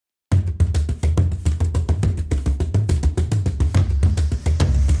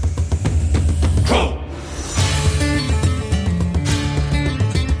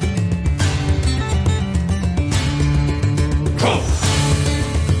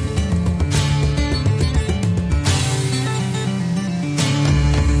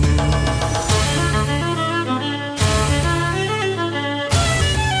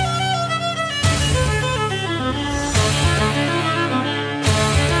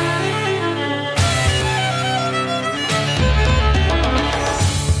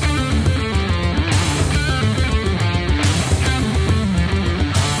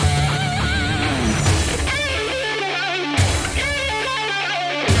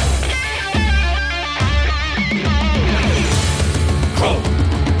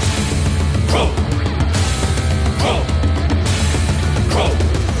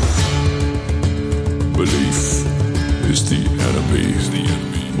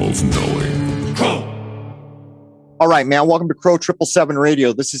of knowing. All right, man. Welcome to Crow 777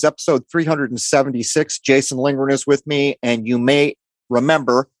 Radio. This is episode 376. Jason Lingren is with me, and you may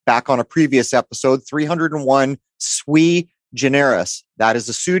remember back on a previous episode, 301 Sui Generis. That is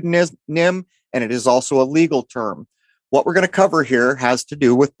a pseudonym, and it is also a legal term. What we're going to cover here has to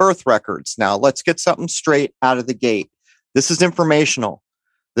do with birth records. Now, let's get something straight out of the gate. This is informational.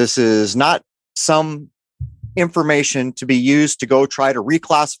 This is not some information to be used to go try to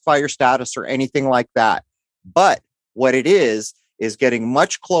reclassify your status or anything like that. But what it is getting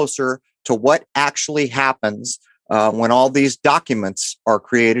much closer to what actually happens when all these documents are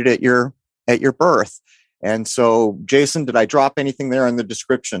created at your birth. And so, Jason, did I drop anything there in the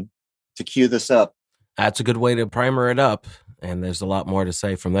description to cue this up? That's a good way to primer it up. And there's a lot more to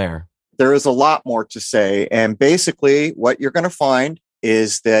say from there. There is a lot more to say. And basically, what you're going to find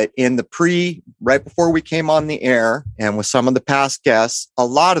is that in the right before we came on the air and with some of the past guests, a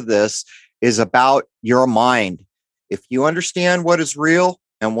lot of this is about your mind. If you understand what is real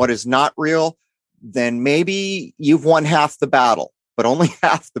and what is not real, then maybe you've won half the battle, but only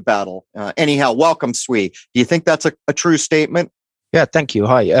half the battle. Anyhow, welcome, Sui. Do you think that's a true statement? Yeah, thank you.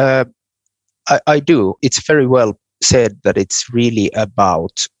 Hi. I do. It's very well said that it's really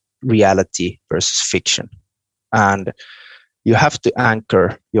about reality versus fiction. And you have to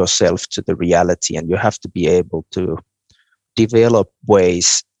anchor yourself to the reality, and you have to be able to develop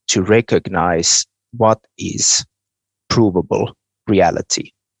ways to recognize what is provable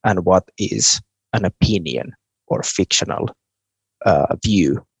reality and what is an opinion or fictional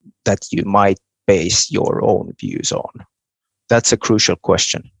view that you might base your own views on. That's a crucial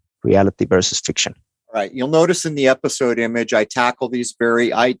question, reality versus fiction. All right. You'll notice in the episode image, I tackle these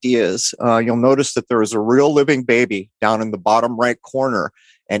very ideas. You'll notice that there is a real living baby down in the bottom right corner,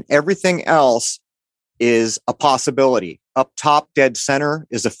 and everything else is a possibility. Up top, dead center,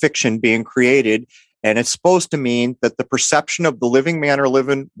 is a fiction being created. And it's supposed to mean that the perception of the living man or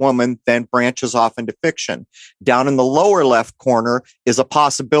living woman then branches off into fiction. Down in the lower left corner is a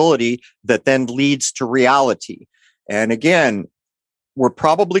possibility that then leads to reality. And again, we're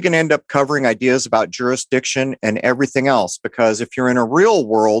probably going to end up covering ideas about jurisdiction and everything else, because if you're in a real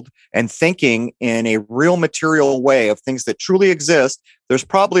world and thinking in a real material way of things that truly exist, there's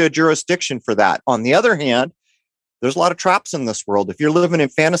probably a jurisdiction for that. On the other hand, there's a lot of traps in this world. If you're living in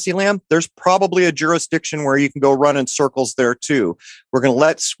Fantasyland, there's probably a jurisdiction where you can go run in circles there too. We're going to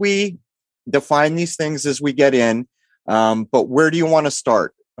let Sui define these things as we get in. But where do you want to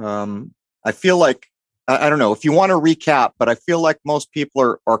start? I feel like, I don't know if you want to recap, but I feel like most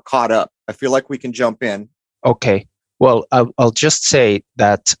people are caught up. I feel like we can jump in. Okay. Well, I'll just say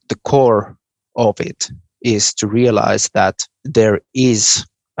that the core of it is to realize that there is,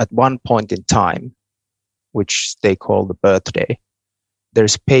 at one point in time, which they call the birthday,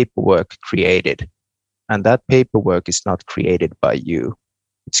 there's paperwork created. And that paperwork is not created by you.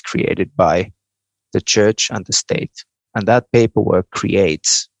 It's created by the church and the state. And that paperwork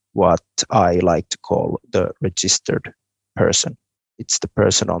creates what I like to call the registered person. It's the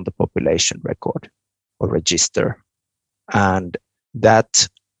person on the population record or register. And that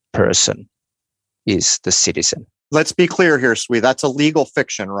person is the citizen. Let's be clear here, Sui. That's a legal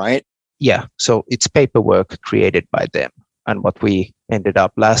fiction, right? Yeah, so it's paperwork created by them. And what we ended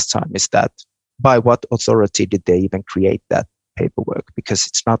up last time is that by what authority did they even create that paperwork? Because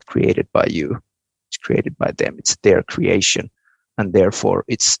it's not created by you. It's created by them. It's their creation. And therefore,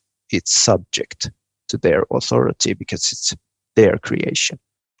 it's subject to their authority because it's their creation.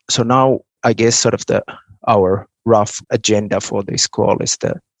 So now, I guess sort of our rough agenda for this call is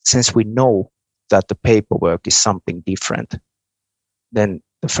that since we know that the paperwork is something different, then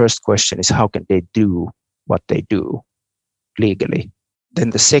the first question is, how can they do what they do legally? Then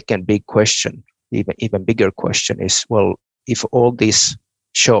the second big question, even bigger question is, well, if all this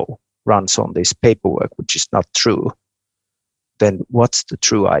show runs on this paperwork, which is not true, then what's the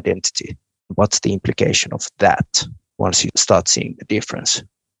true identity? What's the implication of that once you start seeing the difference?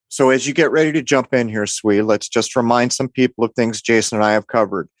 So as you get ready to jump in here, Sui, let's just remind some people of things Jason and I have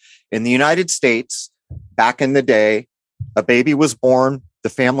covered. In the United States, back in the day, a baby was born. The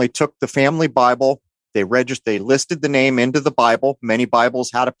family took the family Bible. They listed the name into the Bible. Many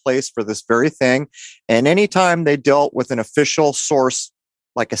Bibles had a place for this very thing. And anytime they dealt with an official source,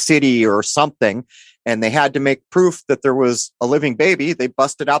 like a city or something, and they had to make proof that there was a living baby, they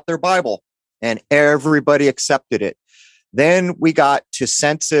busted out their Bible and everybody accepted it. Then we got to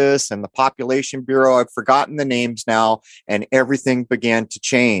census and the population bureau. I've forgotten the names now, and everything began to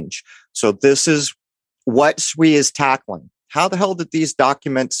change. So this is what Sui is tackling. How the hell did these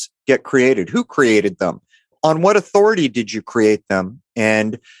documents get created? Who created them? On what authority did you create them?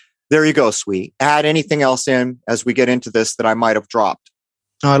 And there you go, Sweet. Add anything else in as we get into this that I might have dropped.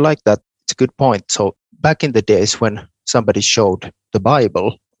 I like that. It's a good point. So back in the days when somebody showed the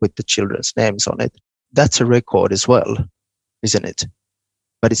Bible with the children's names on it, that's a record as well, isn't it?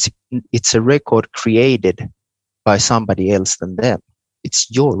 But it's a record created by somebody else than them. It's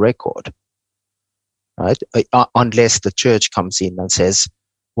your record, right? Unless the church comes in and says,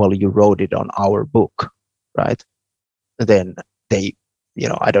 well, you wrote it on our book, right? Then they,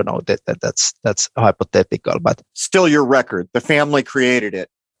 I don't know, that's hypothetical, but still your record. The family created it.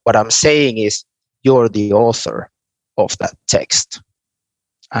 What I'm saying is you're the author of that text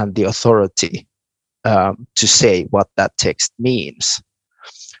and the authority to say what that text means.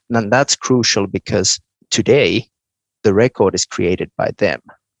 And that's crucial because today the record is created by them.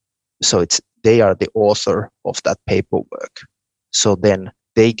 So they are the author of that paperwork. So then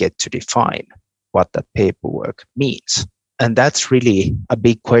they get to define what that paperwork means. And that's really a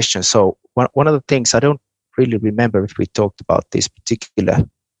big question. So one of the things, I don't really remember if we talked about this particular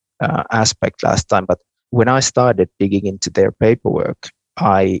aspect last time, but when I started digging into their paperwork,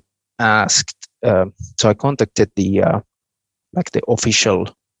 I asked, so I contacted the official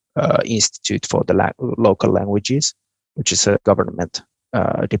Institute for the Local Languages, which is a government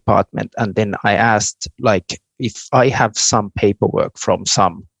department. And then I asked, if I have some paperwork from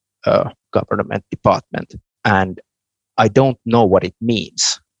some government department and I don't know what it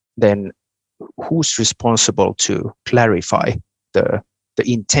means, then who's responsible to clarify the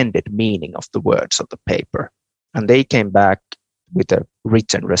intended meaning of the words of the paper? And they came back with a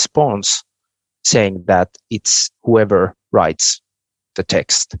written response saying that it's whoever writes the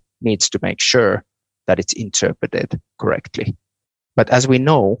text needs to make sure that it's interpreted correctly. But as we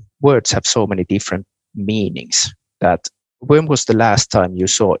know, words have so many different meanings that when was the last time you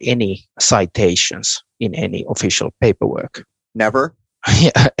saw any citations in any official paperwork? Never.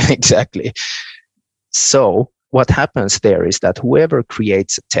 Yeah, exactly. So what happens there is that whoever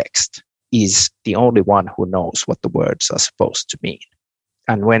creates a text is the only one who knows what the words are supposed to mean.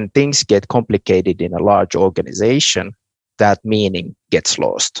 And when things get complicated in a large organization, that meaning gets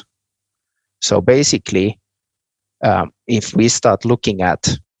lost. So basically, if we start looking at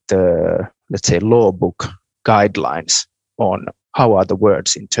the, let's say, law book guidelines on how are the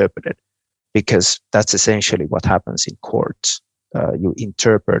words interpreted, because that's essentially what happens in courts. You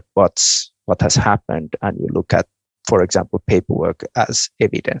interpret what has happened and you look at, for example, paperwork as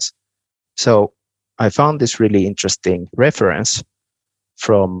evidence. So I found this really interesting reference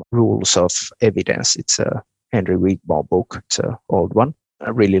from Rules of Evidence. It's a Henry Wigmore book. It's an old one,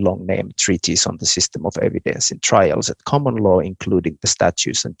 a really long name, Treatise on the System of Evidence in Trials at Common Law, including the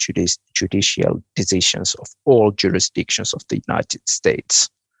statutes and judicial decisions of all jurisdictions of the United States.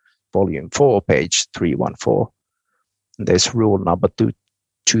 Volume 4, page 314. And there's rule number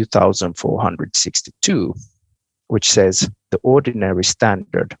 2462, which says the ordinary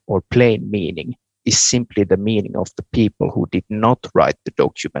standard or plain meaning is simply the meaning of the people who did not write the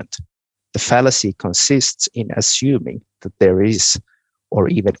document. The fallacy consists in assuming that there is or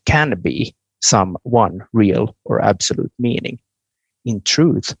even can be some one real or absolute meaning. In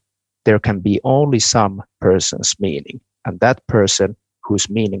truth, there can be only some person's meaning, and that person whose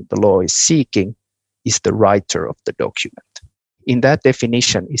meaning the law is seeking is the writer of the document. In that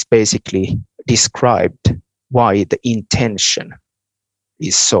definition is basically described why the intention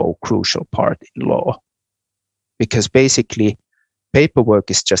is so crucial part in law. Because basically,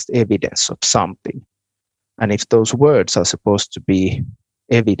 paperwork is just evidence of something. And if those words are supposed to be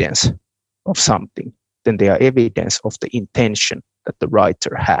evidence of something, then they are evidence of the intention that the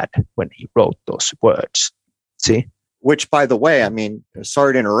writer had when he wrote those words. See? Which, by the way, I mean,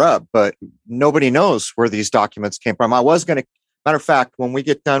 sorry to interrupt, but nobody knows where these documents came from. Matter of fact, when we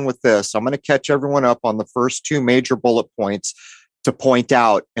get done with this, I'm going to catch everyone up on the first two major bullet points to point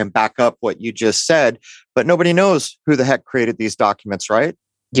out and back up what you just said. But nobody knows who the heck created these documents, right?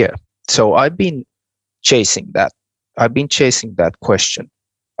 Yeah. So I've been chasing that. I've been chasing that question.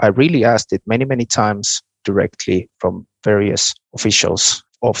 I really asked it many, many times directly from various officials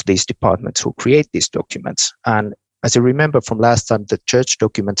of these departments who create these documents. And as you remember from last time, the church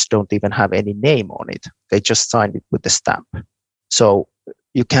documents don't even have any name on it. They just signed it with the stamp. So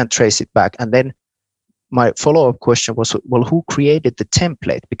you can't trace it back. And then my follow-up question was, well, who created the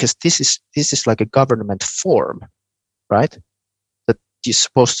template? Because this is like a government form, right? That you're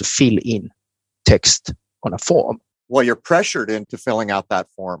supposed to fill in text on a form. Well, you're pressured into filling out that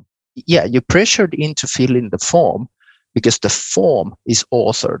form. Yeah, you're pressured into fill in the form because the form is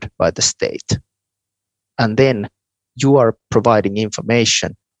authored by the state. And then you are providing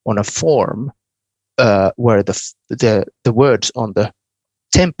information on a form where the words on the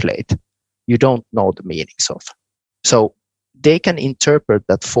template you don't know the meanings of. So they can interpret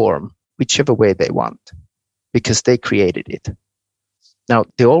that form whichever way they want because they created it. Now,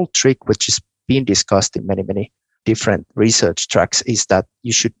 the old trick, which is being discussed in many, many different research tracks, is that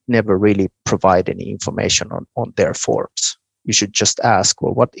you should never really provide any information on their forms. You should just ask,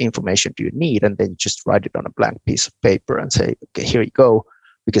 well, what information do you need? And then just write it on a blank piece of paper and say, okay, here you go.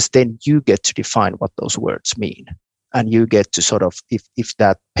 Because then you get to define what those words mean. And you get to sort of, if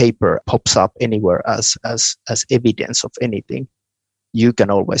that paper pops up anywhere as evidence of anything, you can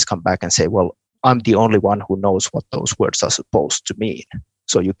always come back and say, well, I'm the only one who knows what those words are supposed to mean.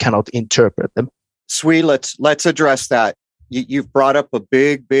 So you cannot interpret them. Swee, let's address that. You've brought up a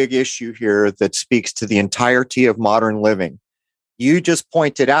big issue here that speaks to the entirety of modern living. You just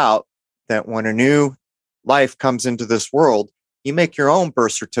pointed out that when a new life comes into this world, you make your own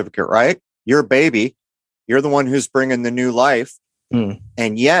birth certificate, right? You're a baby. You're the one who's bringing the new life.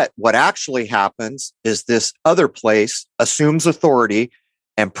 And yet what actually happens is this other place assumes authority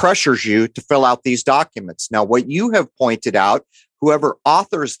and pressures you to fill out these documents. Now, what you have pointed out, whoever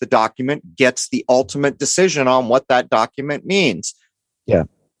authors the document gets the ultimate decision on what that document means. Yeah.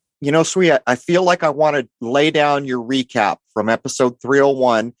 You know, Swee, I feel like I want to lay down your recap from episode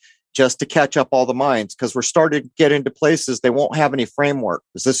 301 just to catch up all the minds, because we're starting to get into places they won't have any framework.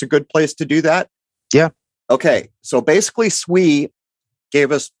 Is this a good place to do that? Yeah. Okay. So basically, Swee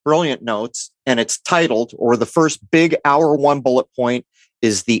gave us brilliant notes, and it's titled, or the first big hour one bullet point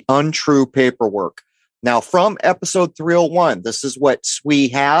is the untrue paperwork. Now, from episode 301, this is what Swee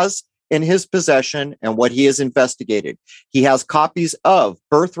has in his possession and what he has investigated. He has copies of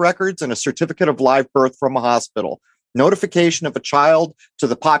birth records and a certificate of live birth from a hospital, notification of a child to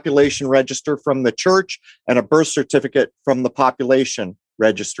the population register from the church, and a birth certificate from the population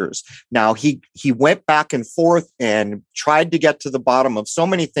registers. Now, he went back and forth and tried to get to the bottom of so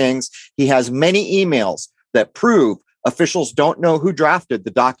many things. He has many emails that prove officials don't know who drafted the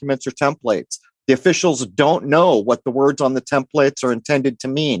documents or templates. The officials don't know what the words on the templates are intended to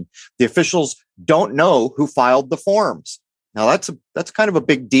mean. The officials don't know who filed the forms. Now, that's kind of a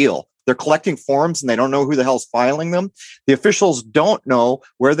big deal. They're collecting forms and they don't know who the hell's filing them. The officials don't know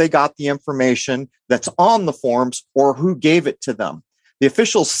where they got the information that's on the forms or who gave it to them. The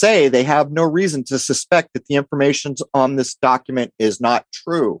officials say they have no reason to suspect that the information on this document is not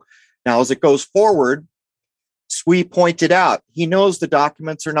true. Now, as it goes forward, Swee pointed out he knows the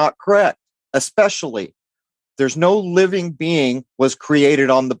documents are not correct, especially there's no living being was created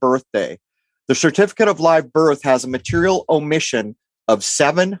on the birthday. The certificate of live birth has a material omission of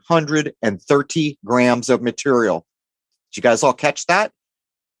 730 grams of material. Did you guys all catch that?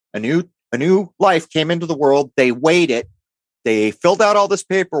 A new life came into the world. They weighed it. They filled out all this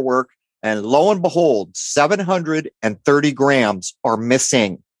paperwork, and lo and behold, 730 grams are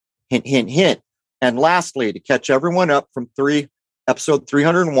missing. Hint, hint, hint. And lastly, to catch everyone up from episode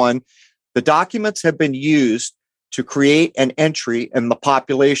 301, the documents have been used to create an entry in the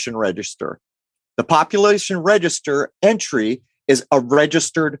population register. The population register entry is a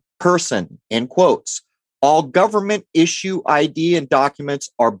registered person, in quotes. All government issue ID and documents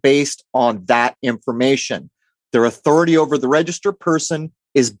are based on that information. Their authority over the registered person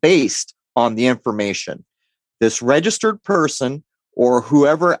is based on the information. This registered person, or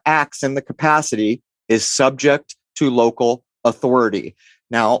whoever acts in the capacity, is subject to local authority.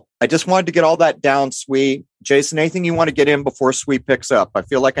 Now, I just wanted to get all that down, Swee. Jason, anything you want to get in before Swee picks up? I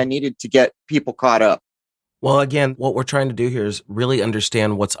feel like I needed to get people caught up. Well, again, what we're trying to do here is really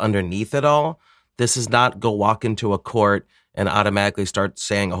understand what's underneath it all. This is not go walk into a court and automatically start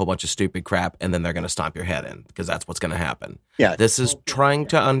saying a whole bunch of stupid crap, and then they're going to stomp your head in, because that's what's going to happen. Yeah. This is trying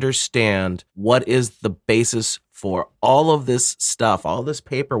to understand what is the basis for all of this stuff, all this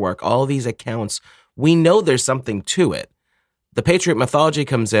paperwork, all these accounts. We know there's something to it. The Patriot mythology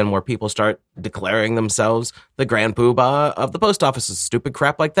comes in where people start declaring themselves the grand poobah of the post office, stupid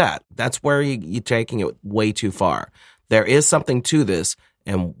crap like that. That's where you're taking it way too far. There is something to this,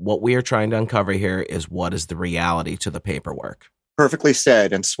 and what we are trying to uncover here is what is the reality to the paperwork. Perfectly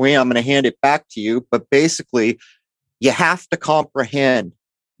said. And Swee, I'm going to hand it back to you, but basically, you have to comprehend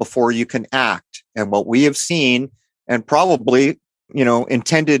before you can act. And what we have seen, and probably,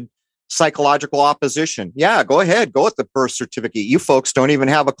 intended psychological opposition. Yeah, go ahead. Go with the birth certificate. You folks don't even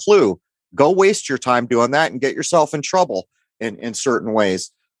have a clue. Go waste your time doing that and get yourself in trouble in certain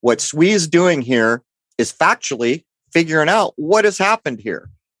ways. What Swee is doing here is factually figuring out what has happened here.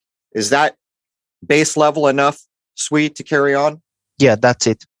 Is that base level enough, Swee, to carry on? Yeah, that's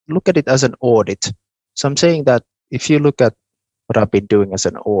it. Look at it as an audit. So I'm saying that if you look at what I've been doing as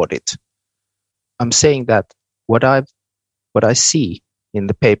an audit, I'm saying that what I see in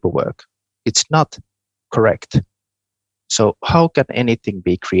the paperwork, it's not correct. So how can anything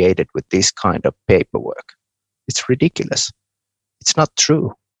be created with this kind of paperwork? It's ridiculous. It's not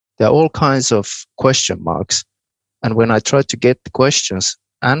true. There are all kinds of question marks. And when I try to get the questions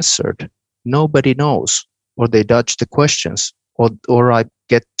answered, nobody knows, or they dodge the questions, or I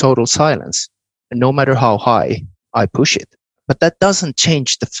get total silence, no matter how high I push it. But that doesn't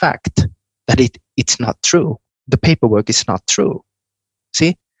change the fact that it's not true. The paperwork is not true.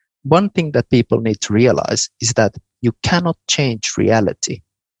 See, one thing that people need to realize is that you cannot change reality.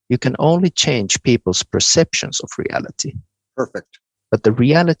 You can only change people's perceptions of reality. Perfect. But the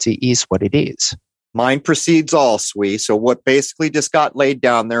reality is what it is. Mind precedes all, Sui. So what basically just got laid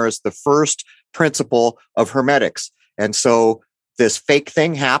down there is the first principle of hermetics. And so this fake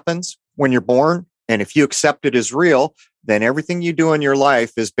thing happens when you're born. And if you accept it as real, then everything you do in your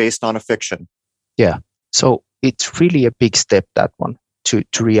life is based on a fiction. Yeah. So it's really a big step, that one, to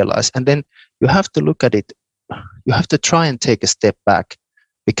realize. And then you have to look at it. You have to try and take a step back,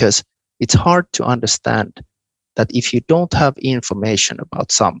 because it's hard to understand that if you don't have information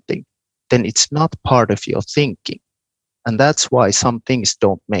about something, then it's not part of your thinking. And that's why some things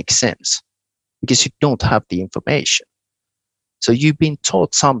don't make sense, because you don't have the information. So you've been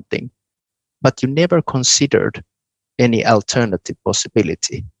taught something, but you never considered any alternative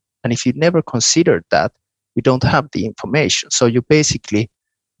possibility. And if you never considered that, you don't have the information. So you basically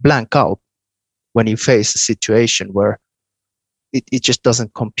blank out when you face a situation where it just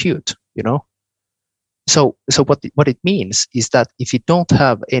doesn't compute, you know? So what it means is that if you don't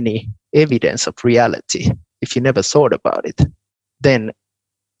have any evidence of reality, if you never thought about it, then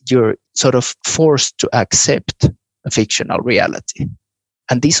you're sort of forced to accept a fictional reality.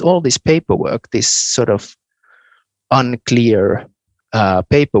 And all this paperwork, this sort of unclear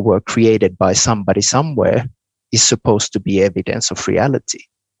paperwork created by somebody somewhere, is supposed to be evidence of reality.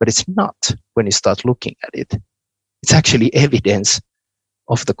 But it's not when you start looking at it. It's actually evidence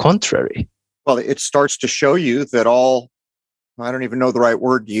of the contrary. Well, it starts to show you that I don't even know the right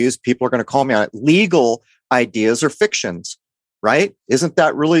word to use. People are going to call me on it. Legal ideas are fictions, right? Isn't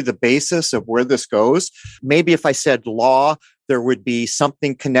that really the basis of where this goes? Maybe if I said law, there would be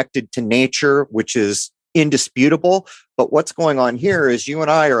something connected to nature, which is indisputable. But what's going on here is you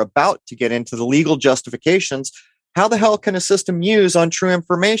and I are about to get into the legal justifications. How the hell can a system use untrue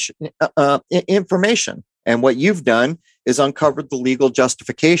information? And what you've done is uncovered the legal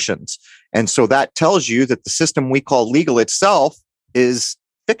justifications. And so that tells you that the system we call legal itself is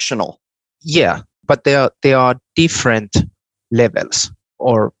fictional. Yeah, but there are different levels,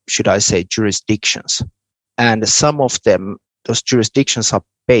 or should I say jurisdictions. And some of them, those jurisdictions are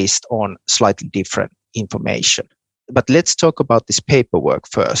based on slightly different information. But let's talk about this paperwork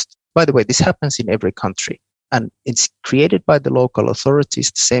first. By the way, this happens in every country. And it's created by the local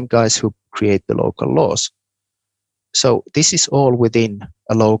authorities, the same guys who create the local laws. So this is all within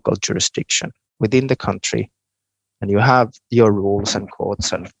a local jurisdiction, within the country. And you have your rules and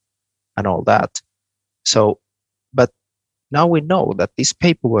courts and all that. So, but now we know that this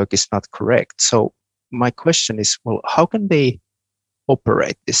paperwork is not correct. So my question is, well, how can they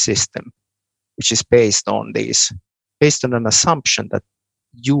operate this system, which is based on an assumption that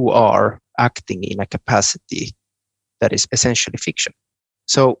you are acting in a capacity that is essentially fiction?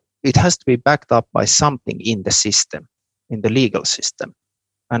 So it has to be backed up by something in the system, in the legal system.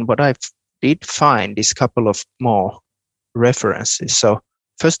 And what I did find is a couple of more references. So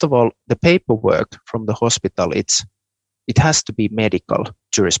first of all, the paperwork from the hospital, it has to be medical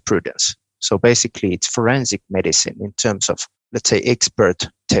jurisprudence. So basically it's forensic medicine in terms of, let's say, expert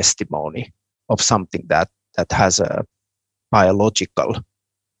testimony of something that has a biological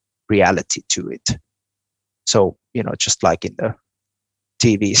reality to it. So, just like in the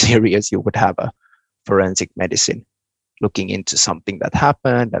TV series, you would have a forensic medicine looking into something that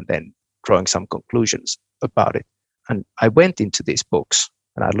happened and then drawing some conclusions about it. And I went into these books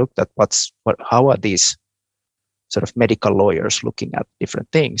and I looked at how are these sort of medical lawyers looking at different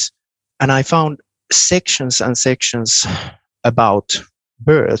things. And I found sections and sections about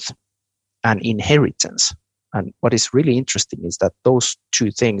birth and inheritance. And what is really interesting is that those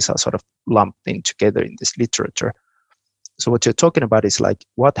two things are sort of lumped in together in this literature. So what you're talking about is like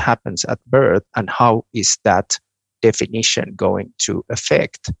what happens at birth and how is that definition going to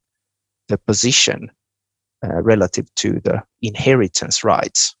affect the position relative to the inheritance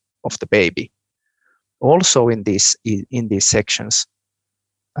rights of the baby. Also in these sections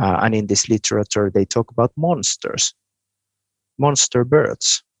and in this literature, they talk about monster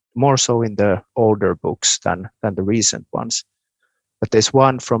births, more so in the older books than the recent ones. But there's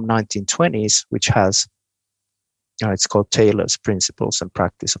one from 1920s, which has, it's called Taylor's Principles and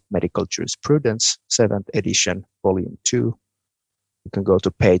Practice of Medical Jurisprudence, 7th edition, volume 2. You can go to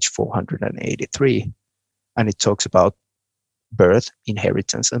page 483, and it talks about birth,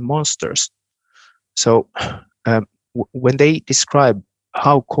 inheritance, and monsters. So when they describe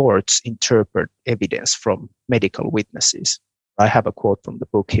how courts interpret evidence from medical witnesses, I have a quote from the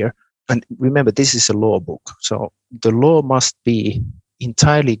book here. And remember, this is a law book. So the law must be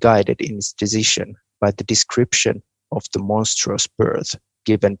entirely guided in its decision by the description of the monstrous birth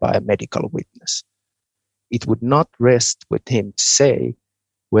given by a medical witness. It would not rest with him to say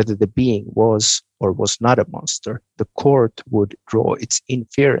whether the being was or was not a monster. The court would draw its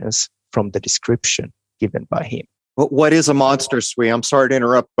inference from the description given by him. But what is a monster, Sui? I'm sorry to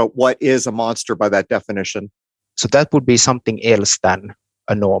interrupt, but what is a monster by that definition? So that would be something else than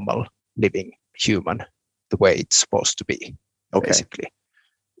a normal living human, the way it's supposed to be, basically.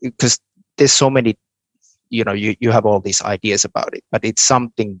 Because there's so many, you have all these ideas about it, but it's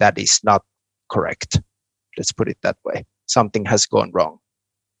something that is not correct. Let's put it that way. Something has gone wrong,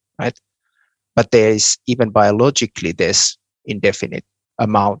 right? But there is, even biologically, there's indefinite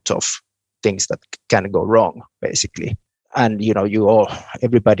amount of things that can go wrong, basically. And,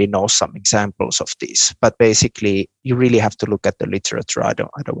 everybody knows some examples of these, but basically you really have to look at the literature. I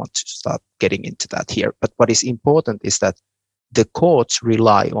don't want to start getting into that here. But what is important is that the courts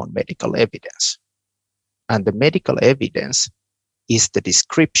rely on medical evidence, and the medical evidence is the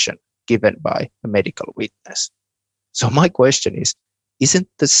description given by a medical witness. So my question is, isn't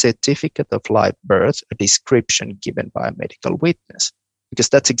the certificate of live birth a description given by a medical witness? Because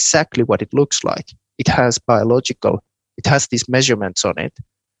that's exactly what it looks like. It has these measurements on it,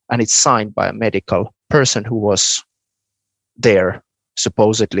 and it's signed by a medical person who was there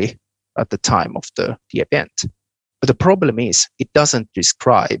supposedly at the time of the event. But the problem is, it doesn't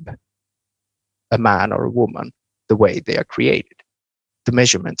describe a man or a woman the way they are created. The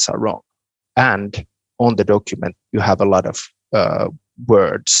measurements are wrong. And on the document, you have a lot of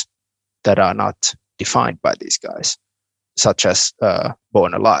words that are not defined by these guys, such as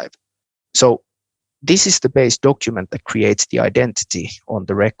born alive. So this is the base document that creates the identity on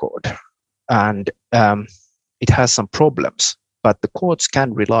the record. And it has some problems, but the courts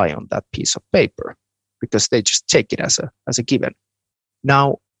can rely on that piece of paper because they just take it as a given.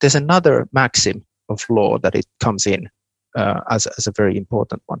 Now, there's another maxim of law that it comes in as a very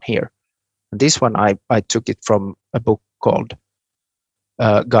important one here. And this one, I took it from a book called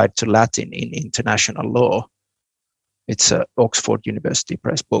Guide to Latin in International Law. It's an Oxford University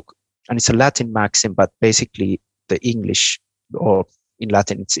Press book. And it's a Latin maxim, but basically the English, or in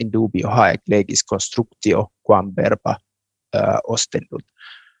Latin, it's in dubio haec legis constructio quam verba ostendunt,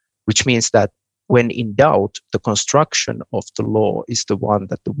 which means that when in doubt, the construction of the law is the one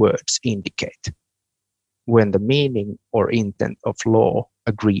that the words indicate. When the meaning or intent of law,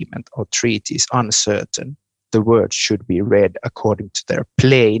 agreement, or treaty is uncertain, the words should be read according to their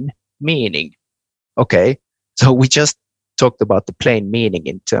plain meaning. Okay, so we just talked about the plain meaning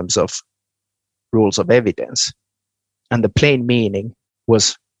in terms of rules of evidence. And the plain meaning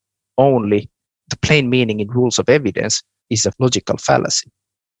was only, the plain meaning in rules of evidence is a logical fallacy.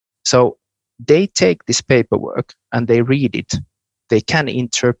 So they take this paperwork and they read it. They can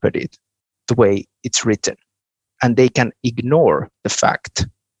interpret it the way it's written. And they can ignore the fact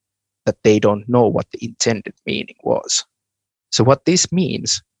that they don't know what the intended meaning was. So what this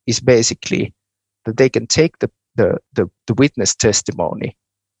means is basically that they can take the witness testimony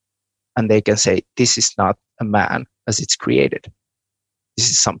and they can say, this is not a man as it's created. This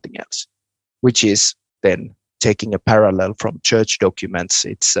is something else, which is then taking a parallel from church documents.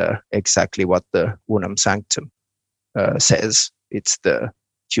 It's exactly what the Unam Sanctum says. It's the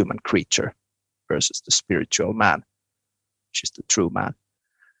human creature versus the spiritual man, which is the true man.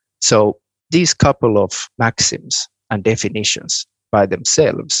 So these couple of maxims and definitions by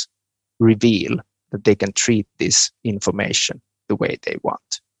themselves reveal that they can treat this information the way they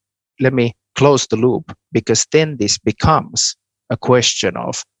want. Let me close the loop, because then this becomes a question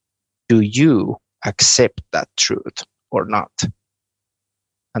of, do you accept that truth or not?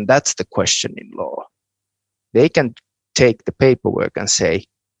 And that's the question in law. They can take the paperwork and say,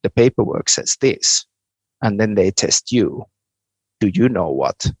 the paperwork says this, and then they test you. Do you know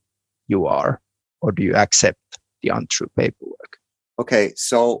what you are, or do you accept the untrue paperwork? Okay,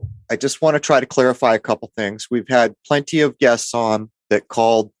 so I just want to try to clarify a couple things. We've had plenty of guests on that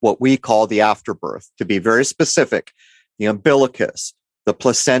called what we call the afterbirth. To be very specific, the umbilicus, the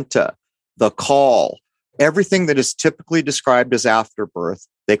placenta, the caul, everything that is typically described as afterbirth,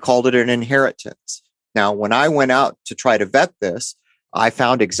 they called it an inheritance. Now, when I went out to try to vet this, I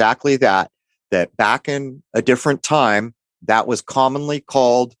found exactly that back in a different time, that was commonly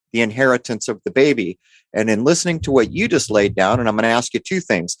called the inheritance of the baby. And in listening to what you just laid down, and I'm going to ask you two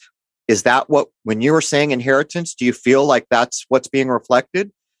things. Is that what, when you were saying inheritance, do you feel like that's what's being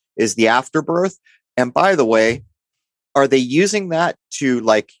reflected? Is the afterbirth? And by the way, are they using that to,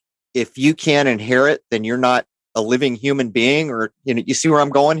 like, if you can't inherit, then you're not a living human being? Or, you see where I'm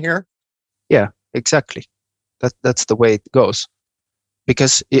going here? Yeah, exactly. That's the way it goes.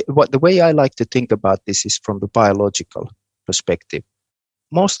 Because the way I like to think about this is from the biological perspective.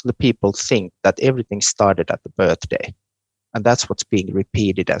 Most of the people think that everything started at the birthday, and that's what's being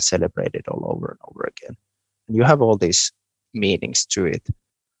repeated and celebrated all over and over again. And you have all these meanings to it,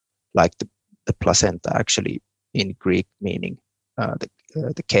 like the placenta actually in Greek meaning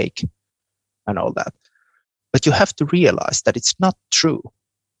the cake and all that. But you have to realize that it's not true.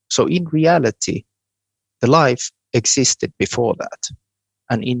 So in reality, the life existed before that.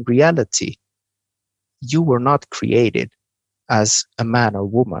 And in reality, you were not created as a man or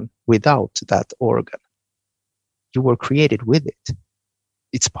woman without that organ. You were created with it.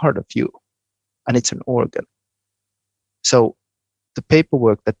 It's part of you, and it's an organ. So the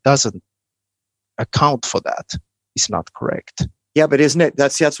paperwork that doesn't account for that is not correct. Yeah, but isn't it?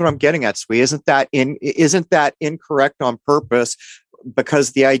 That's what I'm getting at, Sui. Isn't that incorrect on purpose?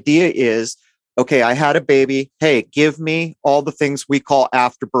 Because the idea is, okay, I had a baby. Hey, give me all the things we call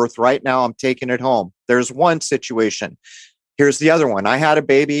afterbirth right now. I'm taking it home. There's one situation. Here's the other one. I had a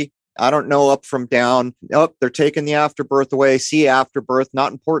baby. I don't know up from down. Oh, they're taking the afterbirth away. See, afterbirth,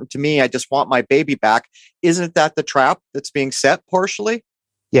 not important to me. I just want my baby back. Isn't that the trap that's being set partially?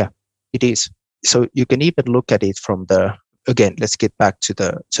 Yeah, it is. So you can even look at it from again, let's get back to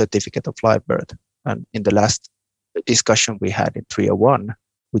the certificate of live birth. And in the last discussion we had in 301,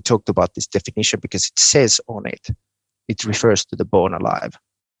 we talked about this definition because it says on it, it refers to the born alive.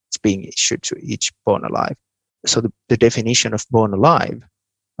 It's being issued to each born alive. So the definition of born alive,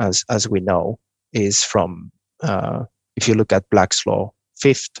 as we know, is from, if you look at Black's Law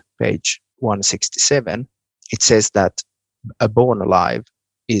 5th, page 167, it says that a born alive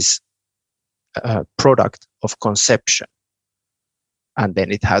is a product of conception. And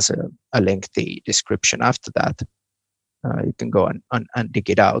then it has a lengthy description after that. You can go and dig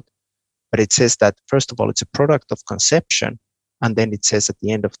it out. But it says that, first of all, it's a product of conception. And then it says at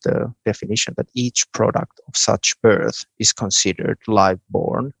the end of the definition that each product of such birth is considered live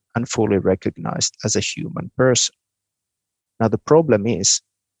born and fully recognized as a human person. Now, the problem is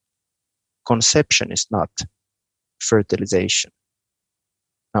conception is not fertilization.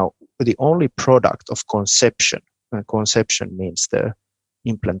 Now, the only product of conception, and conception means the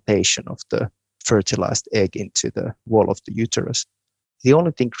implantation of the fertilized egg into the wall of the uterus. The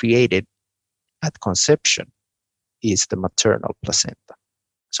only thing created at conception is the maternal placenta.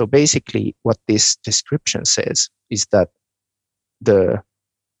 So basically what this description says is that the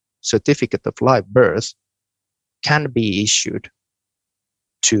certificate of live birth can be issued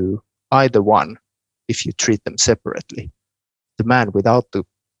to either one if you treat them separately. The man without the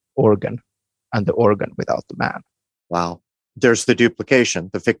organ and the organ without the man. Wow. There's the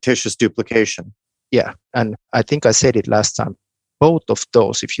duplication, the fictitious duplication. Yeah. And I think I said it last time. Both of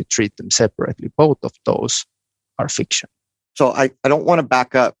those, if you treat them separately, both of those are fiction. So I don't want to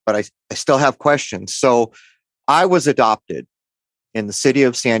back up, but I still have questions. So I was adopted in the city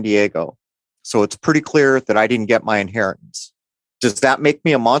of San Diego. So it's pretty clear that I didn't get my inheritance. Does that make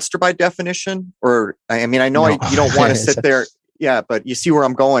me a monster by definition? Or, I mean, I know No. you don't want to sit there. Yeah, but you see where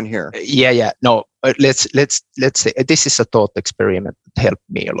I'm going here. Yeah. No, let's say this is a thought experiment that helped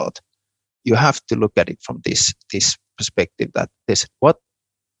me a lot. You have to look at it from this perspective that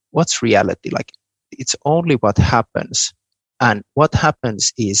what's reality? Like, it's only what happens. And what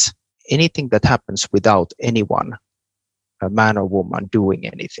happens is anything that happens without anyone, a man or woman, doing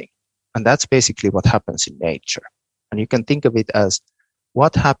anything. And that's basically what happens in nature. And you can think of it as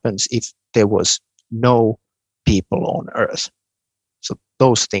what happens if there was no people on Earth. So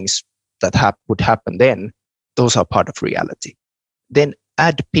those things that would happen then, those are part of reality. Then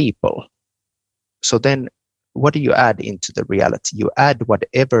add people. So then what do you add into the reality? You add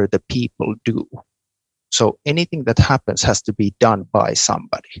whatever the people do. So anything that happens has to be done by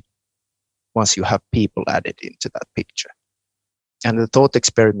somebody once you have people added into that picture. And the thought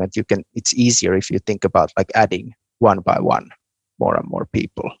experiment, it's easier if you think about like adding one by one, more and more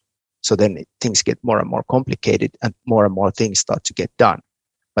people. So then things get more and more complicated and more things start to get done.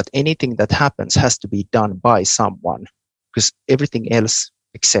 But anything that happens has to be done by someone, because everything else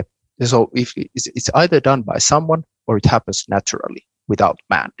so if it's either done by someone or it happens naturally without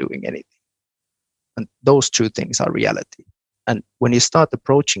man doing anything. And those two things are reality. And when you start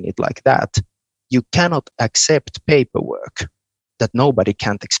approaching it like that, you cannot accept paperwork that nobody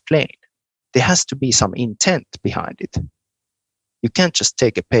can't explain. There has to be some intent behind it. You can't just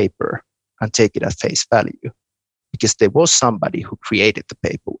take a paper and take it at face value, because there was somebody who created the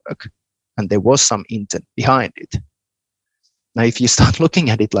paperwork and there was some intent behind it. Now, if you start looking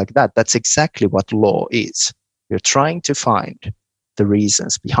at it like that, that's exactly what law is. You're trying to find the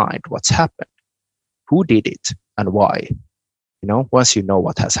reasons behind what's happened. Who did it and why? Once you know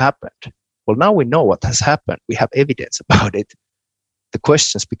what has happened. Well, now we know what has happened. We have evidence about it. The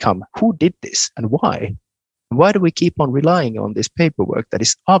questions become, who did this and why? And why do we keep on relying on this paperwork that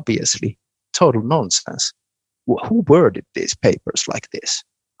is obviously total nonsense? Who worded these papers like this?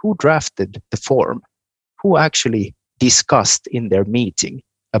 Who drafted the form? Who actually discussed in their meeting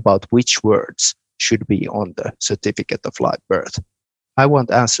about which words should be on the certificate of live birth? I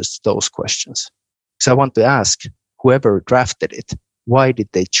want answers to those questions. So I want to ask whoever drafted it, why did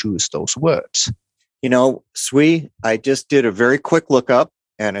they choose those words? Sui, I just did a very quick lookup,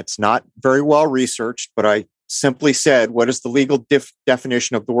 and it's not very well researched, but I simply said, what is the legal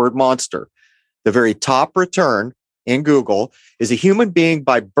definition of the word monster? The very top return in Google is a human being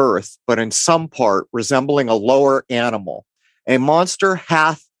by birth, but in some part resembling a lower animal. A monster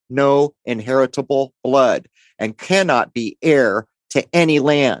hath no inheritable blood and cannot be heir to any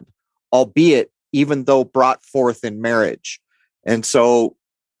land, albeit even though brought forth in marriage. And so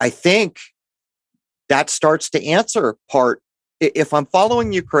I think that starts to answer part. If I'm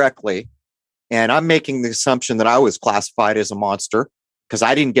following you correctly, and I'm making the assumption that I was classified as a monster because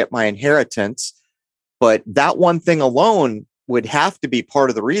I didn't get my inheritance, but that one thing alone would have to be part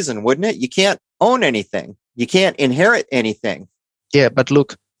of the reason, wouldn't it? You can't own anything. You can't inherit anything. Yeah, but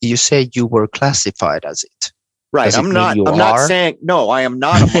look, you say you were classified as it. Right. I'm not saying, no, I am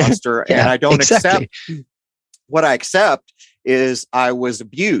not a monster. Yeah, and I don't exactly. accept. What I accept is I was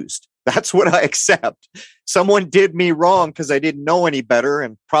abused. That's what I accept. Someone did me wrong because I didn't know any better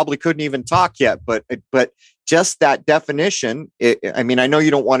and probably couldn't even talk yet. But just that definition, I know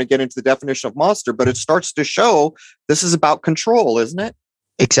you don't want to get into the definition of monster, but it starts to show this is about control, isn't it?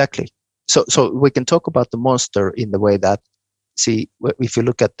 Exactly. So we can talk about the monster in the way that, see, if you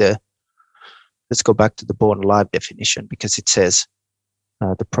look at let's go back to the born alive definition, because it says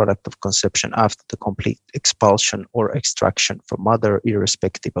the product of conception after the complete expulsion or extraction from mother,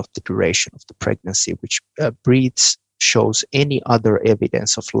 irrespective of the duration of the pregnancy, which breeds, shows any other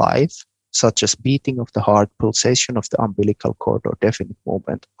evidence of life, such as beating of the heart, pulsation of the umbilical cord, or definite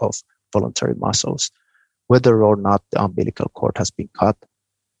movement of voluntary muscles, whether or not the umbilical cord has been cut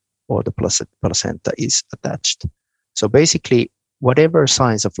or the placenta is attached. So basically, whatever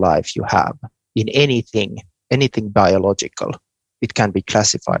signs of life you have in anything biological, it can be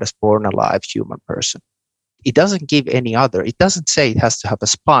classified as born alive human person. It doesn't give any other. It doesn't say it has to have a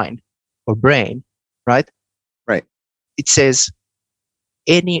spine or brain, right? Right. It says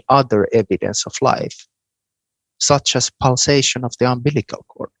any other evidence of life, such as pulsation of the umbilical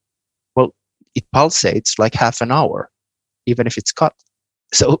cord. Well, it pulsates like half an hour, even if it's cut.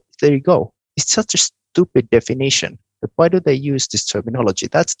 So there you go. It's such a stupid definition. But why do they use this terminology?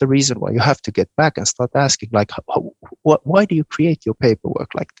 That's the reason why you have to get back and start asking, like, why do you create your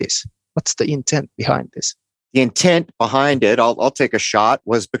paperwork like this? What's the intent behind this? The intent behind it, I'll take a shot,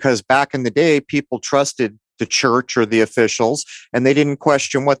 was because back in the day, people trusted the church or the officials, and they didn't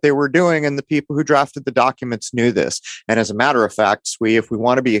question what they were doing. And the people who drafted the documents knew this. And as a matter of fact, if we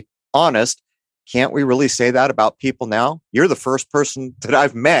want to be honest, can't we really say that about people now? You're the first person that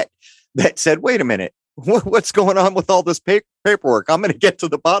I've met that said, wait a minute, what's going on with all this paperwork? I'm going to get to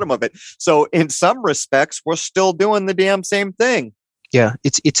the bottom of it. So in some respects, we're still doing the damn same thing. Yeah,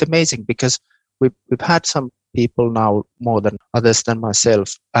 it's amazing because we've had some people now, more than others than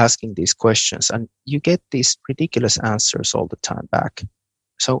myself, asking these questions, and you get these ridiculous answers all the time back.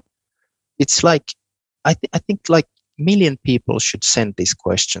 So it's like, I think like a million people should send this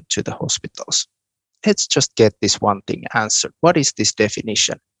question to the hospitals. Let's just get this one thing answered. What is this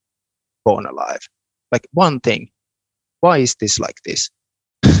definition? Born alive. Like one thing. Why is this like this?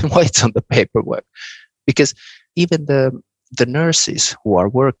 Why it's on the paperwork? Because even the nurses who are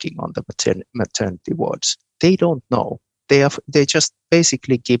working on the maternity wards, they don't know. They just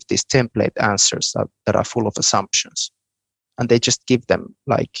basically give these template answers that are full of assumptions, and they just give them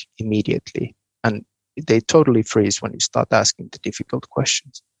like immediately, and they totally freeze when you start asking the difficult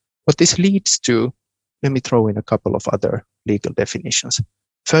questions. What this leads to, let me throw in a couple of other legal definitions.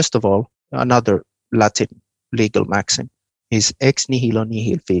 First of all, another Latin legal maxim is ex nihilo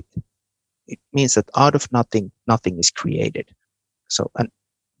nihil fit. It means that out of nothing, nothing is created. So, and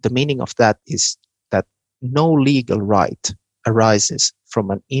the meaning of that is that no legal right arises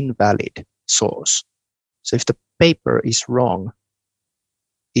from an invalid source. So if the paper is wrong,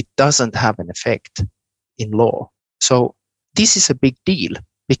 it doesn't have an effect in law. So this is a big deal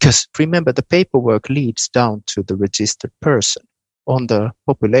because remember, the paperwork leads down to the registered person on the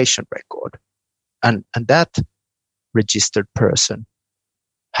population record. And that registered person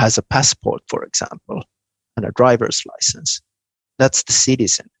has a passport, for example, and a driver's license. That's the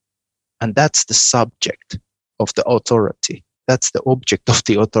citizen. And that's the subject of the authority. That's the object of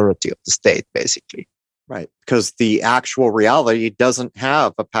the authority of the state, basically. Right. Because the actual reality doesn't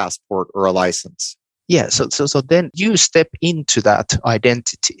have a passport or a license. Yeah. So then you step into that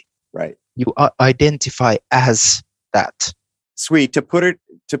identity. Right. You identify as that. Sweet. To put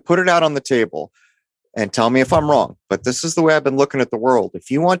it out on the table, and tell me if I'm wrong, but this is the way I've been looking at the world. If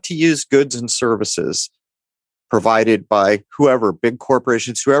you want to use goods and services provided by whoever, big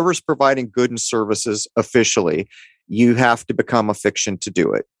corporations, whoever's providing goods and services officially, you have to become a fiction to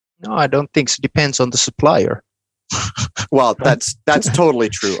do it. No, I don't think so. Depends on the supplier. Well, that's totally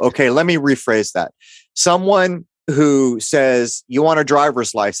true. Okay, let me rephrase that. Someone who says, you want a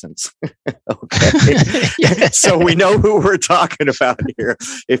driver's license. Okay. So we know who we're talking about here.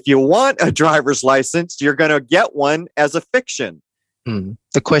 If you want a driver's license, you're going to get one as a fiction.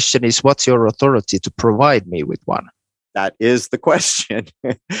 The question is, what's your authority to provide me with one? That is the question.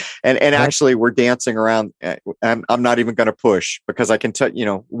 and actually, we're dancing around. I'm not even going to push because I can tell,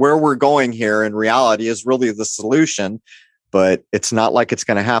 where we're going here in reality is really the solution, but it's not like it's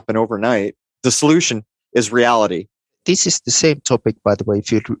going to happen overnight. The solution is reality. This is the same topic, by the way,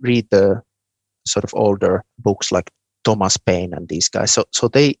 if you read the sort of older books like Thomas Paine and these guys. So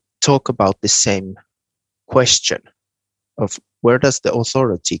they talk about the same question of where does the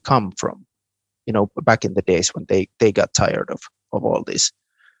authority come from? Back in the days when they got tired of all this.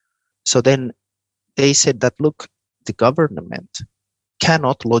 So then they said that, look, the government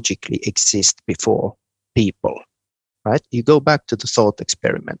cannot logically exist before people, right? You go back to the thought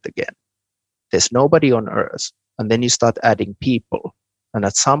experiment again. There's nobody on earth. And then you start adding people. And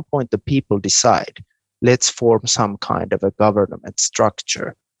at some point, the people decide, let's form some kind of a government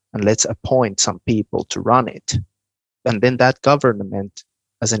structure and let's appoint some people to run it. And then that government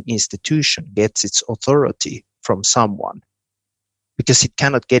as an institution gets its authority from someone because it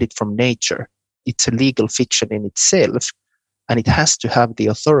cannot get it from nature. It's a legal fiction in itself, and it has to have the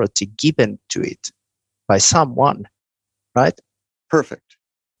authority given to it by someone, right? Perfect.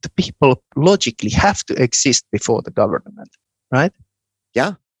 The people logically have to exist before the government, right?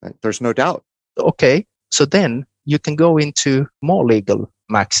 Yeah, there's no doubt. Okay, so then you can go into more legal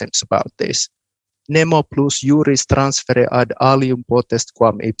maxims about this. Nemo plus juris transfere ad alium potest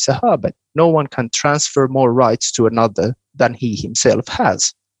quam ipse habet. No one can transfer more rights to another than he himself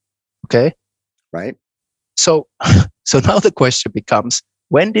has. Okay? Right. So now the question becomes,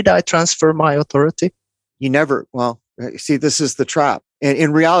 when did I transfer my authority? You never, see, this is the trap.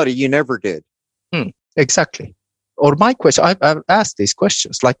 In reality, you never did. Exactly. Or my question, I've asked these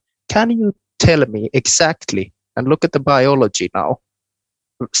questions, like, can you tell me exactly, and look at the biology now,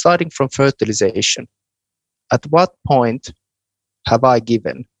 starting from fertilization, at what point have I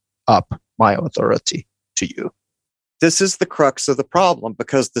given up my authority to you? This is the crux of the problem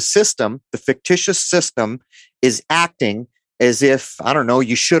because the system, the fictitious system, is acting as if, I don't know,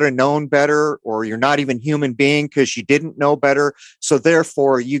 you should have known better, or you're not even human being because you didn't know better. So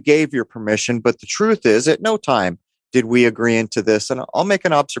therefore, you gave your permission. But the truth is, at no time did we agree into this. And I'll make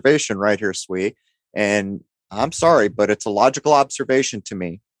an observation right here, Sui. And I'm sorry, but it's a logical observation to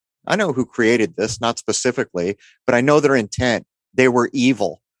me. I know who created this, not specifically, but I know their intent. They were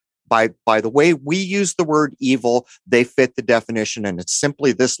evil. By the way we use the word evil, they fit the definition, and it's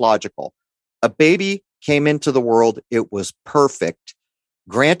simply this logical. A baby came into the world. It was perfect,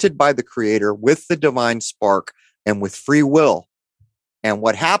 granted by the Creator with the divine spark and with free will. And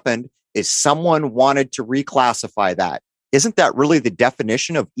what happened is someone wanted to reclassify that. Isn't that really the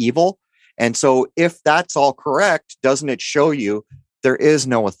definition of evil? And so if that's all correct, doesn't it show you there is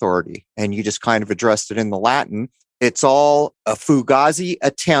no authority? And you just kind of addressed it in the Latin. It's all a fugazi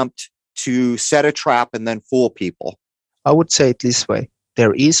attempt to set a trap and then fool people. I would say it this way.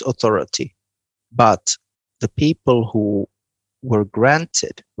 There is authority, but the people who were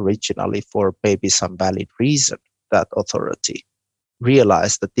granted originally for maybe some valid reason that authority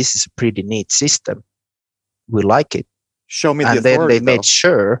realized that this is a pretty neat system. We like it. Show me the authority. And then they made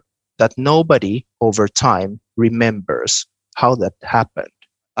sure that nobody over time remembers how that happened.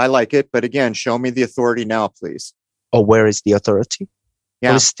 I like it, but again, show me the authority now, please. Or where is the authority?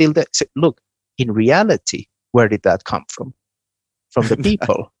 Yeah. Well, it's still that. So look, in reality, where did that come from? From the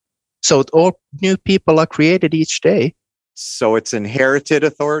people. So all new people are created each day. So it's inherited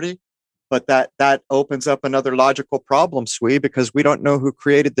authority. But that opens up another logical problem, Sui, because we don't know who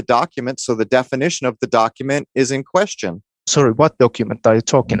created the document. So the definition of the document is in question. Sorry, what document are you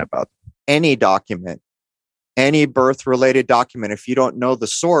talking about? Any document, any birth-related document. If you don't know the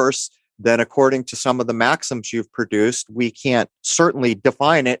source, then according to some of the maxims you've produced, we can't certainly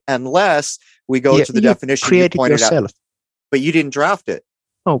define it unless we go to the definition you pointed out. But you didn't draft it.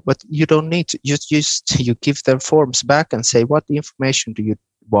 No, but you don't need to. You give them forms back and say, what information do you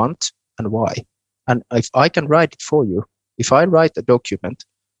want and why? And if I can write it for you, if I write a document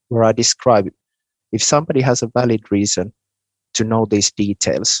where I describe it, if somebody has a valid reason to know these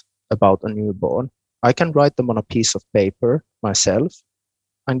details about a newborn, I can write them on a piece of paper myself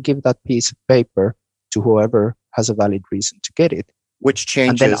and give that piece of paper to whoever has a valid reason to get it. Which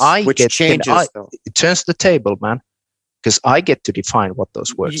changes. And then though. It turns the table, man, because I get to define what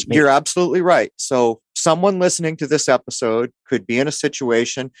those words mean. You're absolutely right. So someone listening to this episode could be in a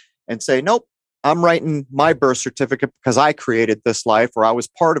situation and say, nope, I'm writing my birth certificate because I created this life, or I was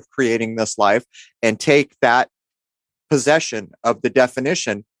part of creating this life, and take that possession of the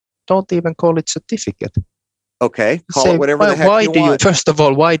definition. Don't even call it certificate. Okay, call it whatever the heck you want. First of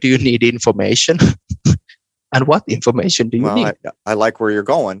all, why do you need information? And what information do you need? I like where you're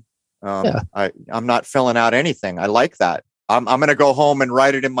going. I'm not filling out anything. I like that. I'm going to go home and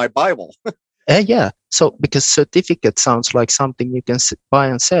write it in my Bible. Yeah. So because certificate sounds like something you can buy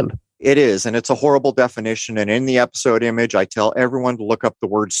and sell. It is, and it's a horrible definition. And in the episode image, I tell everyone to look up the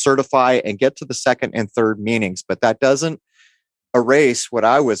word certify and get to the second and third meanings. But that doesn't erase what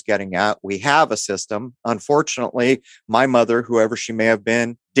I was getting at. We have a system. Unfortunately, my mother, whoever she may have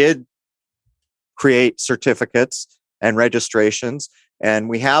been, did create certificates and registrations. And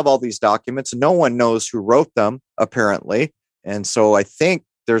we have all these documents. No one knows who wrote them, apparently. And so I think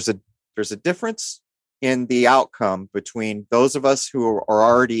there's a difference in the outcome between those of us who are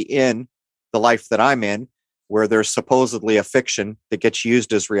already in the life that I'm in, where there's supposedly a fiction that gets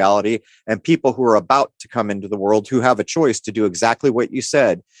used as reality, and people who are about to come into the world who have a choice to do exactly what you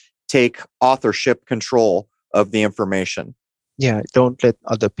said, take authorship control of the information. Yeah, don't let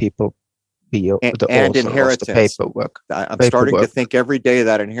other people be the author of the paperwork. I'm starting to think every day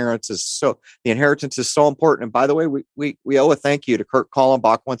that the inheritance is so important. And by the way, we owe a thank you to Kurt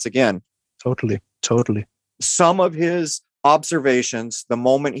Kallenbach once again. Totally. Some of his observations, the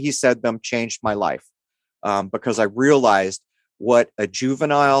moment he said them, changed my life. Because I realized what a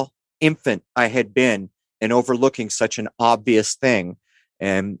juvenile infant I had been in overlooking such an obvious thing.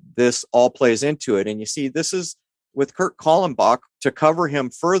 And this all plays into it. And you see, this is with Kurt Kallenbach. To cover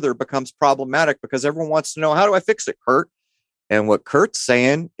him further becomes problematic because everyone wants to know, how do I fix it, Kurt? And what Kurt's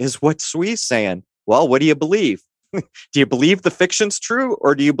saying is what Sui's saying. Well, what do you believe? Do you believe the fiction's true,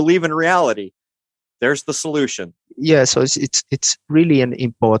 or do you believe in reality? There's the solution. Yeah, so it's really an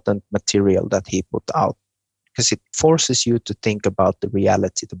important material that he put out, because it forces you to think about the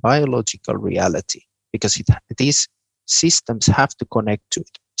reality, the biological reality, because these systems have to connect to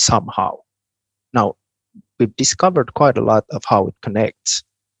it somehow. Now, we've discovered quite a lot of how it connects,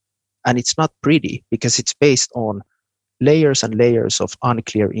 and it's not pretty because it's based on layers and layers of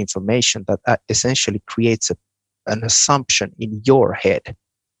unclear information that essentially creates an assumption in your head,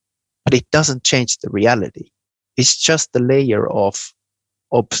 but it doesn't change the reality. It's just the layer of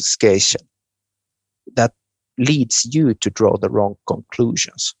obfuscation that leads you to draw the wrong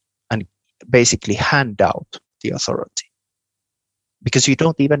conclusions and basically hand out the authority because you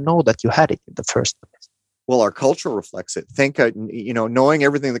don't even know that you had it in the first place. Well, our culture reflects it. Think, knowing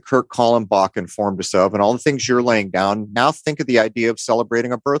everything that Kurt Kallenbach informed us of and all the things you're laying down, now think of the idea of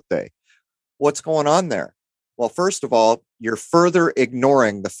celebrating a birthday. What's going on there? Well, first of all, you're further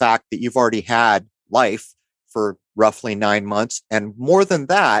ignoring the fact that you've already had life for roughly 9 months. And more than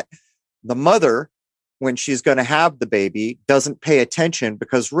that, the mother, when she's going to have the baby, doesn't pay attention,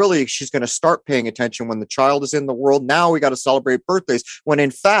 because really she's going to start paying attention when the child is in the world. Now we got to celebrate birthdays, when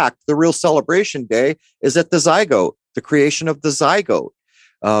in fact, the real celebration day is at the zygote, the creation of the zygote,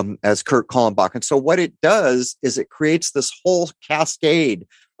 as Kurt Kallenbach. And so what it does is it creates this whole cascade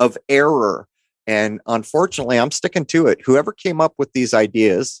of error. And unfortunately, I'm sticking to it. Whoever came up with these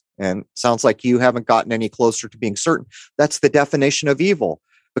ideas, and sounds like you haven't gotten any closer to being certain, that's the definition of evil.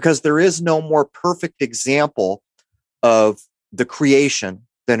 Because there is no more perfect example of the creation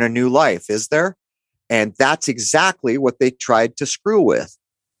than a new life, is there? And that's exactly what they tried to screw with.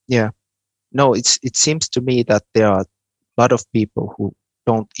 Yeah. No, it seems to me that there are a lot of people who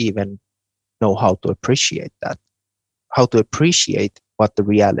don't even know how to appreciate that, how to appreciate what the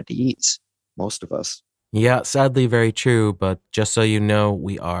reality is. Most of us. Yeah, sadly, very true. But just so you know,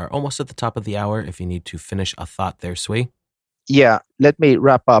 we are almost at the top of the hour. If you need to finish a thought there, Sui. Yeah, let me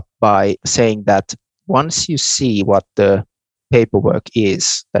wrap up by saying that once you see what the paperwork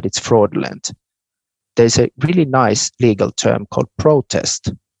is, that it's fraudulent, there's a really nice legal term called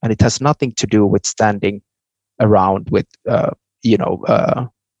protest, and it has nothing to do with standing around with,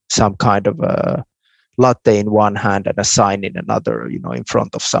 some kind of a latte in one hand and a sign in another, in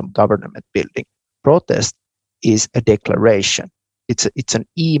front of some government building. Protest is a declaration. It's an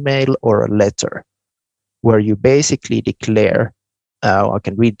email or a letter where you basically declare, I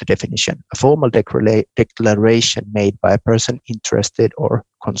can read the definition, a formal declaration made by a person interested or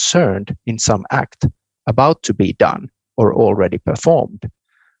concerned in some act about to be done or already performed,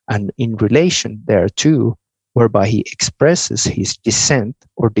 and in relation thereto, whereby he expresses his dissent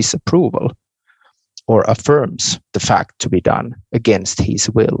or disapproval or affirms the fact to be done against his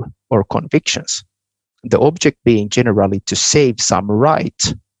will or convictions. The object being generally to save some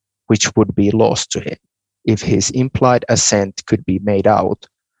right which would be lost to him if his implied assent could be made out,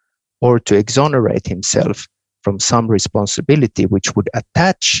 or to exonerate himself from some responsibility which would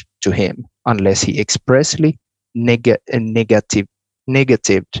attach to him unless he expressly negatived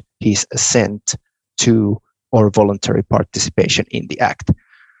his assent to or voluntary participation in the act.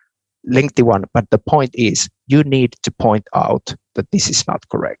 Lengthy one, but the point is you need to point out that this is not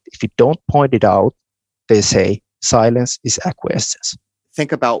correct. If you don't point it out, they say silence is acquiescence.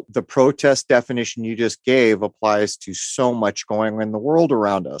 Think about the protest definition you just gave applies to so much going on in the world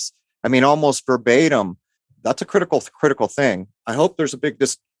around us. I mean, almost verbatim. That's a critical thing. I hope there's a big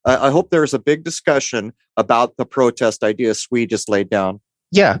discussion about the protest idea Sui just laid down.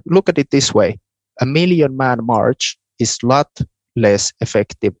 Yeah, look at it this way. A 1 million man march is a lot less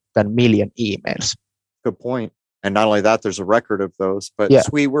effective than 1 million emails. Good point. And not only that, there's a record of those. But yeah.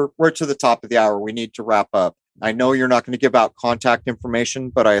 Sui, we're to the top of the hour. We need to wrap up. I know you're not going to give out contact information,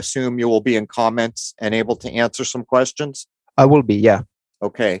 but I assume you will be in comments and able to answer some questions. I will be, yeah.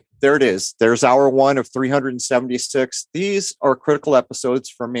 Okay, there it is. There's hour 1 of 376. These are critical episodes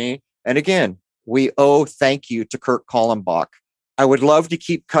for me. And again, we owe thank you to Kurt Kallenbach. I would love to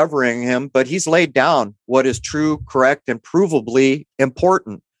keep covering him, but he's laid down what is true, correct, and provably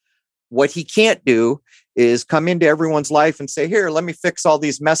important. What he can't do is come into everyone's life and say, here, let me fix all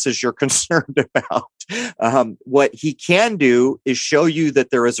these messes you're concerned about. What he can do is show you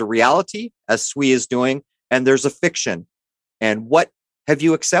that there is a reality, as Sui is doing, and there's a fiction. And what have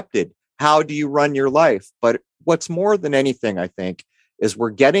you accepted? How do you run your life? But what's more than anything, I think, is we're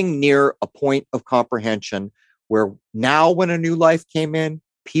getting near a point of comprehension where now when a new life came in,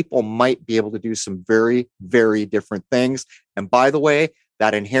 people might be able to do some very, very different things. And by the way,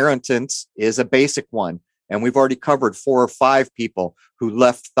 that inheritance is a basic one. And we've already covered 4 or 5 people who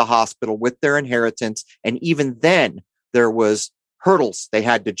left the hospital with their inheritance. And even then, there was hurdles they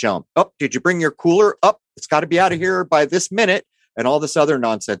had to jump. Oh, did you bring your cooler? Oh, it's got to be out of here by this minute. And all this other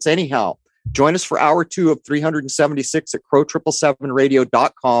nonsense. Anyhow, join us for hour 2 of 376 at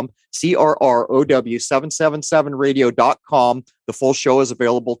crow777radio.com, CRROW777radio.com. The full show is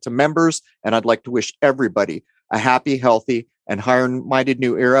available to members. And I'd like to wish everybody a happy, healthy, and higher-minded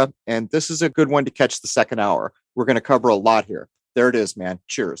new era. And this is a good one to catch the second hour. We're going to cover a lot here. There it is, man.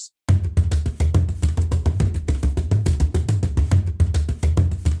 Cheers.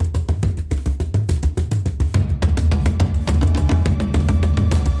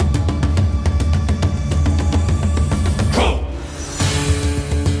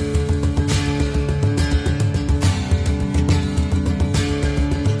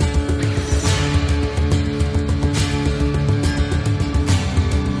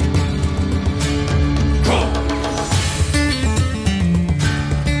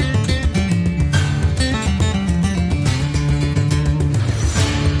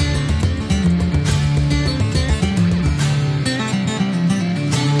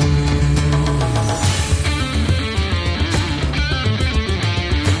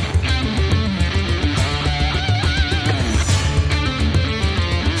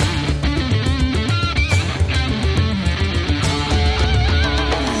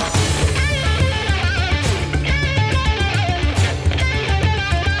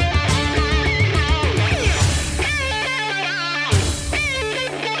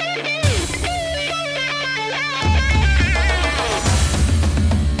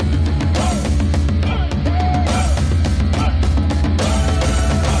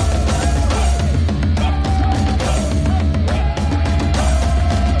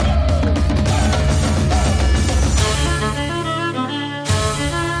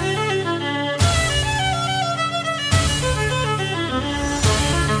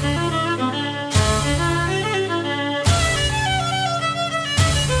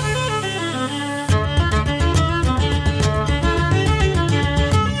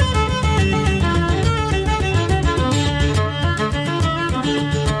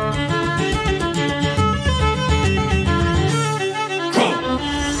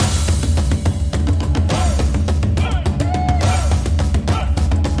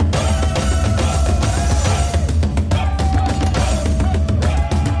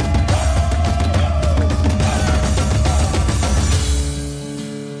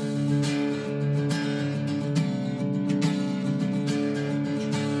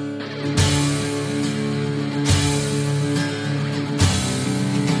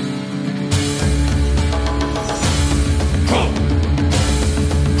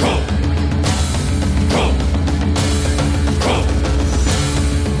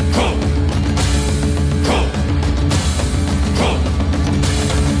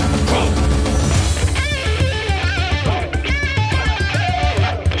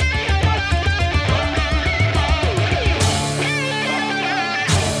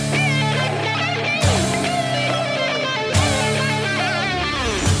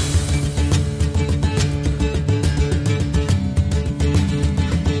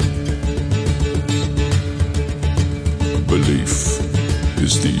 Belief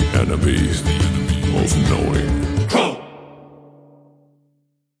is the enemy of knowing.